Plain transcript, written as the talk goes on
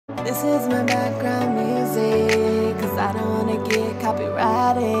This is my background music, cause I don't wanna get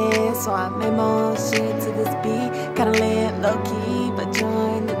copyrighted. So I made my own shit to this beat. Kinda lay it low key, but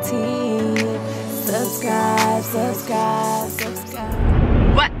join the team. Subscribe, subscribe,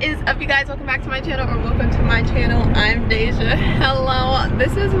 subscribe. What is up, you guys? Welcome back to my channel, or welcome to my channel. I'm DeJha. Hello,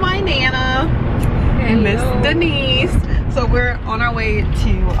 this is my Nana and Miss Denise. So we're on our way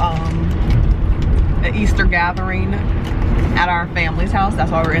to an Easter gathering at our family's house.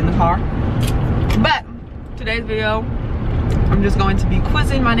 That's why we're in the car. But today's video, I'm just going to be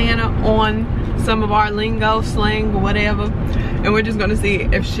quizzing my Nana on some of our lingo, slang, whatever, and we're just going to see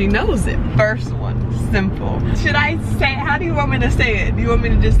if she knows it. First one, simple. Should I say, how do you want me to say it? Do you want me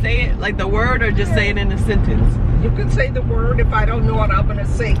to just say it like the word, or just say it in a sentence? You can say the word. If I don't know what I'm gonna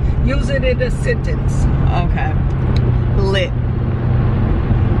say, use it in a sentence. Okay. Lit.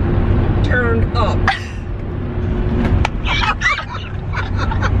 Turned up.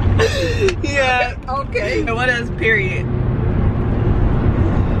 Yeah. Okay. And what is period?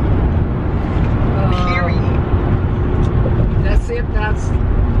 Period. That's it. That's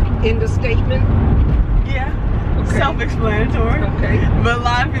in the statement. Yeah. Okay. Self-explanatory. Okay. But a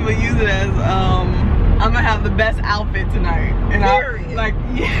lot of people use it as I'm gonna have the best outfit tonight. And Period. like,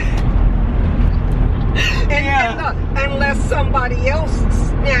 yeah. Unless somebody else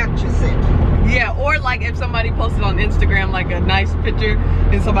snatches it. Yeah, or like if somebody posted on Instagram like a nice picture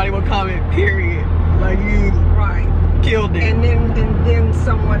and somebody would comment period. Like, you Right. killed it. And then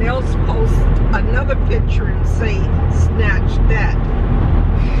someone else posts another picture and say, snatch that.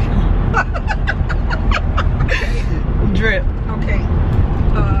 Drip. Okay.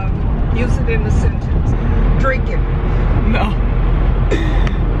 Use it in a sentence. Drinking. No.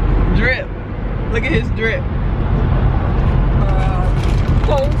 Drip. Look at his drip.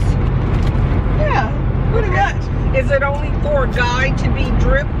 Clothes. Yeah, pretty much. Is it only for a guy to be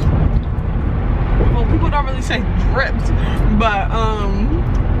dripped? Well, people don't really say dripped, but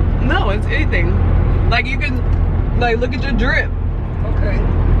no, it's anything. Like, you can, like, look at your drip. Okay.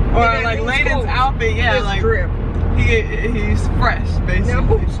 Or Yeah, like his Layden's clothes. outfit, yeah, His like drip. he's fresh, basically. Now,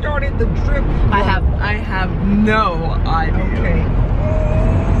 who started the drip? I have no idea. Okay.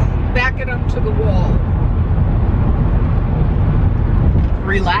 Back it up to the wall.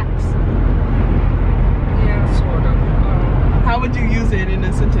 Relax. Yeah, sort of. How would you use it in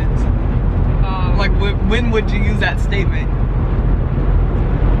a sentence? Like, when would you use that statement?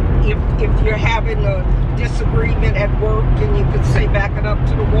 If you're having a disagreement at work, then you could say back it up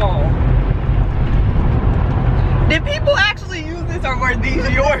to the wall. Did people actually use this, or were these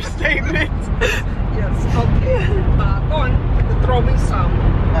your statements? Yes. Okay. Go on. Throw me some.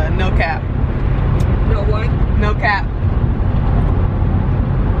 No cap. No what? No cap.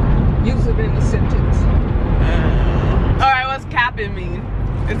 Use it in a sentence. Alright, what's capping mean?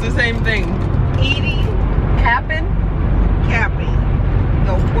 It's the same thing. Eating. Capping? Capping.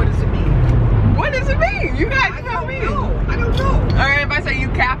 No, what does it mean? What does it mean? You guys tell me. I don't know. Alright, if I say you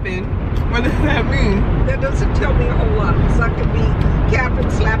capping, what does that mean? That doesn't tell me a whole lot. Because I could be capping,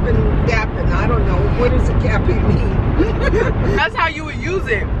 slapping, dapping. I don't know. What does a capping mean? That's how you would use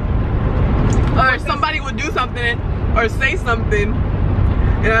it. Or if somebody would do something or say something,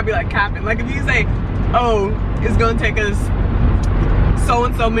 and I'd be like capping. Like, if you say, oh, it's gonna take us so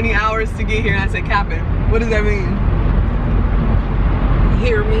and so many hours to get here, and I say capping, what does that mean? You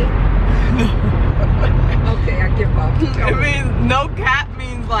hear me? Okay, I give up. It means no cap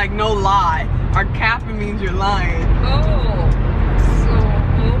means like no lie. Or capping means you're lying. Oh, so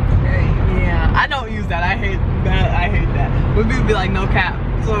okay. Yeah, I don't use that. I hate that. I hate that. When people be like no cap,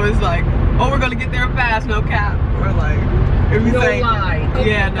 so it's like, oh, we're gonna get there fast, no cap. Or like, if you No say, lie. Okay,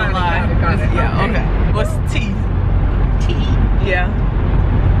 yeah, no lie. Got it. Yeah, okay. What's T? T. Yeah.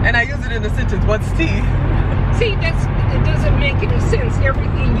 And I use it in a sentence. What's T? See, it doesn't make any sense.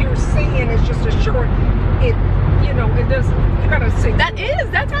 Everything you're saying is just a short. It doesn't. You gotta say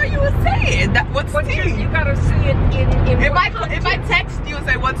That's how you would say it. What's But T? you gotta say it in If what I context? text you and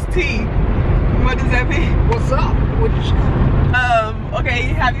say what's T, what does that mean? What's up?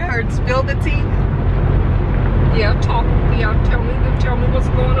 Okay, have you heard spill the tea? Yeah, talk. Yeah, tell me what's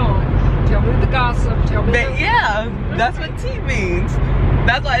going on. Tell me the gossip. Tell me. Yeah, that's what tea means.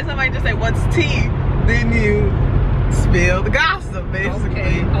 That's why if somebody just say what's tea, then you spill the gossip,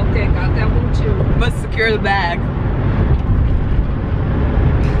 basically. Okay, got that one too. But secure the bag.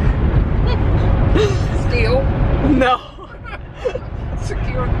 Still No.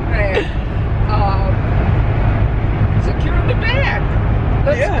 secure the bag. Secure the bag.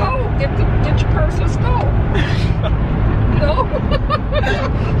 Let's go. Get your purse. Let's go. No.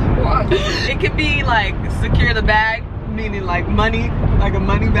 What? It could be like secure the bag, meaning like money, Like a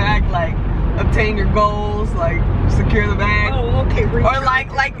money bag, like obtain your goals, like secure the bag. Oh, okay. Or like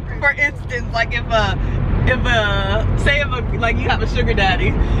for instance, like if like you have a sugar daddy,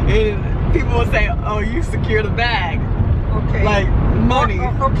 and people will say, oh, you secure the bag. Okay. Like money.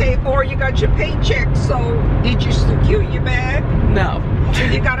 Okay, or you got your paycheck, so did you secure your bag? No.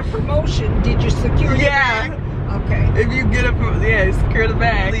 If you got a promotion, did you secure your bag? Okay. If you get secure the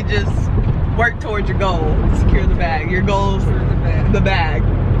bag. You just work towards your goal. Secure the bag. Your goals. Secure the bag.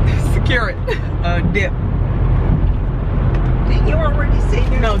 Secure it. Dip. Didn't you already say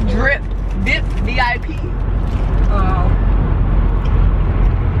that? No, drip. Dip. D-I-P.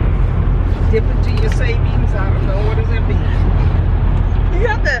 Dip into your savings. I don't know. What does that mean?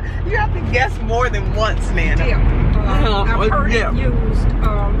 You have to guess more than once, Nana. Dip. I've heard it used.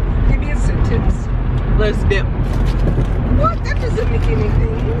 Give me a sentence. Let's dip. What? That doesn't make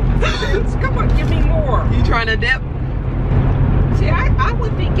anything sense. Come on, give me more. You trying to dip? See, I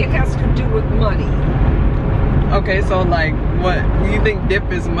would think it has to do with money. Okay, so like, what? Do you think dip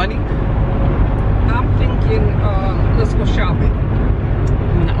is money? I'm thinking, let's go shopping.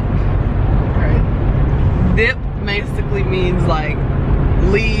 No. Okay. Dip basically means like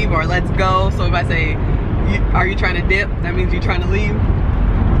leave or let's go. So if I say, are you trying to dip? That means you're trying to leave.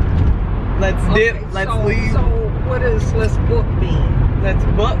 Let's dip, let's leave. So what does let's book mean? Let's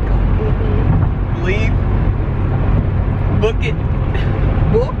book. Mm-hmm. Leave. Book it.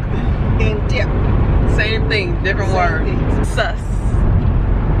 Book and dip. Same thing, different word. Sus.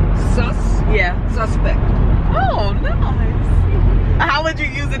 Sus? Yeah. Suspect. Oh, nice. How would you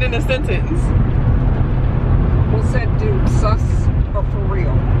use it in a sentence? What's that dude? Sus or for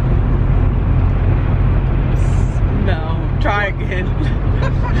real? No. Try again.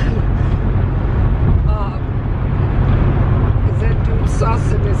 Is that dude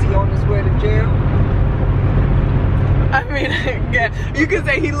sus and is he on his way to jail? I mean, yeah, you could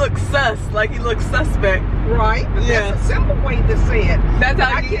say he looks sus, like he looks suspect. Right? But Yeah. that's a simple way to say it. That's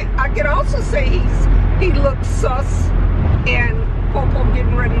how I could also say he looks sus and Popo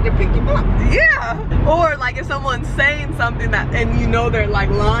getting ready to pick him up. Yeah. Or like if someone's saying something that, and you know they're like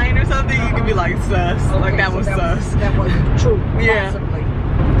lying or something, you can be like sus. Okay, like that so was sus. That wasn't true. Yeah. Possibly.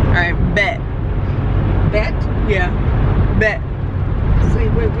 Alright, bet. Bet? Yeah. Bet. Say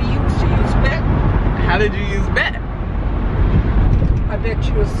where we used to use bet. How did you use bet? I bet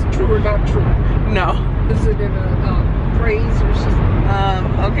you it's true or not true. No. Is it in a phrase or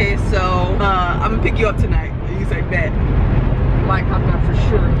something? Okay, so I'm gonna pick you up tonight. You say bet. Like I'm not for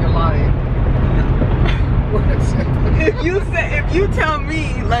sure if you're lying. What is it? If you tell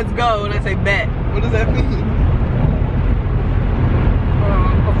me let's go and I say bet, what does that mean?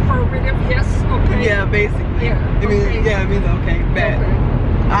 Affirmative, yes, okay. Yeah, basically. Yeah. It means, Okay. yeah, it means okay, bet. Okay.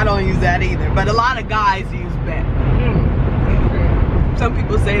 I don't use that either, but a lot of guys use bet. Okay. Some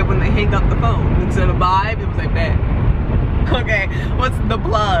people say it when they hang up the phone. Instead of bye, people say bet. Okay, what's the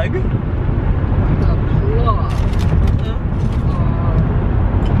plug? The plug.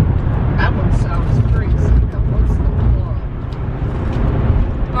 That one sounds crazy. Now, what's the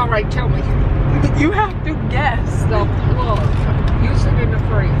plug? All right, tell me. You have to guess. The plug. Use it in a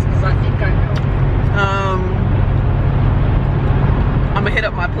phrase, because I think I know. I'm gonna hit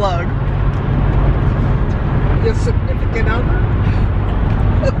up my plug. Your significant other?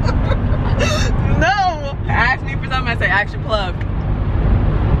 No! Ask me for something, I say action plug.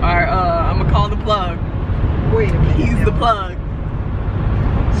 Or I'm gonna call the plug. Wait a minute. He's now. the plug.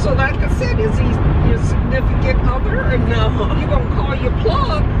 So like I said, is he your significant other? Or No. you gonna call your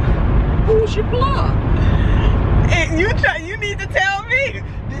plug? Who's your plug? And you need to tell me.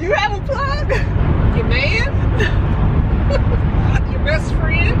 Do you have a plug? Your man? Your best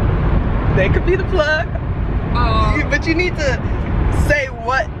friend? They could be the plug. But you need to say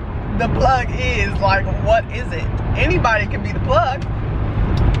what the plug is. Like, what is it? Anybody can be the plug.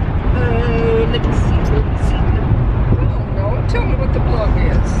 Let me see. I don't know. Tell me what the plug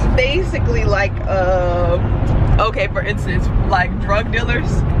is. Basically, like, okay, for instance, like drug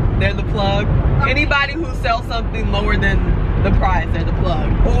dealers, they're the plug. Okay. Anybody who sells something lower than the price, they're the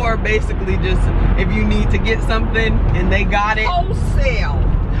plug. Or basically just if you need to get something and they got it. Wholesale.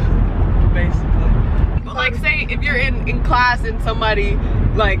 Basically. Like say if you're in class and somebody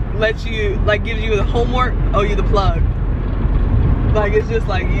like lets you, like gives you the homework, oh, you the plug. Like it's just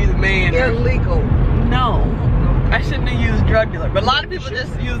like you the man. Illegal. No. I shouldn't have used drug dealer. But a lot of people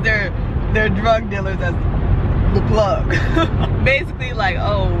just use their drug dealers as the plug. Basically like,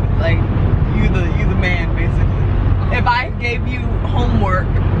 oh, like you the man basically. If I gave you homework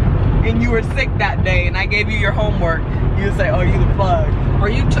and you were sick that day and I gave you your homework, you'd say, oh, you the plug. Or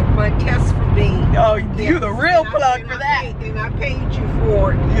you took my test for me. Oh, you the real plug for that. And I paid you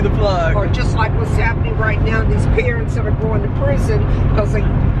for it. You the plug. Or just like what's happening right now, these parents that are going to prison because they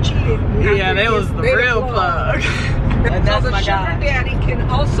cheated. Yeah, they was the real plug. And so the sugar daddy can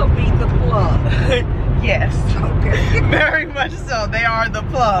also be the plug. Yes. Okay. Very much so. They are the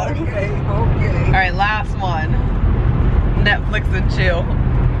plug. Okay, okay. All right, last one. Netflix and chill.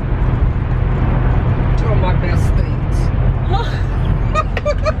 Two of my best things.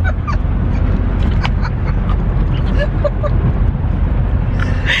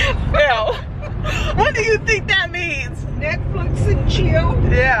 Well, what do you think that means? Netflix and chill?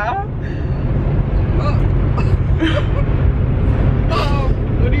 Yeah.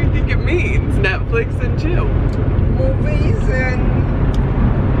 What do you think it means? Netflix and chill. Movies and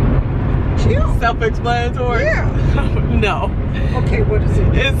chill. Self-explanatory? Yeah. No. Okay, what is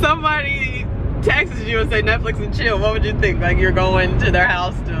it? If somebody texts you and say Netflix and chill, what would you think? Like you're going to their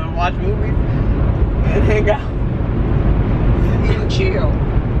house to watch movies and hang out? And chill.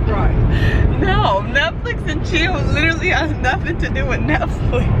 Right. No, Netflix and chill literally has nothing to do with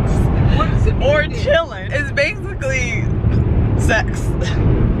Netflix. What does it mean? Or chilling. It's basically sex.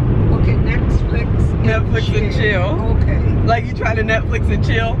 Okay, Netflix and chill. Okay. Like you trying to Netflix and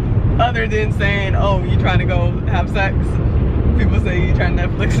chill, other than saying, oh, you trying to go have sex. People say you trying to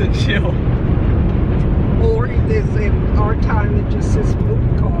Netflix and chill. Or there's in our time it just says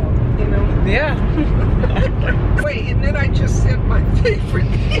movie call, you know? Yeah. Wait, and then I just said my favorite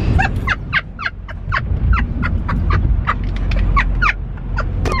thing.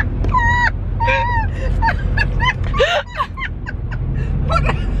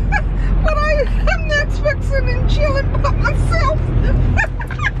 But I'm Netflixing and chilling by myself.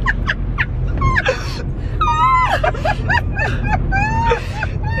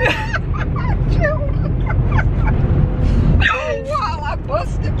 Oh wow, I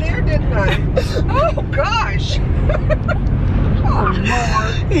busted there, didn't I? Oh gosh. Oh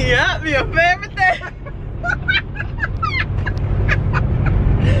Lord. Yeah, your favorite thing.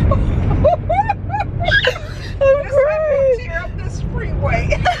 Tear up this freeway.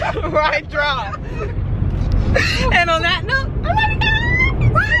 Right drive.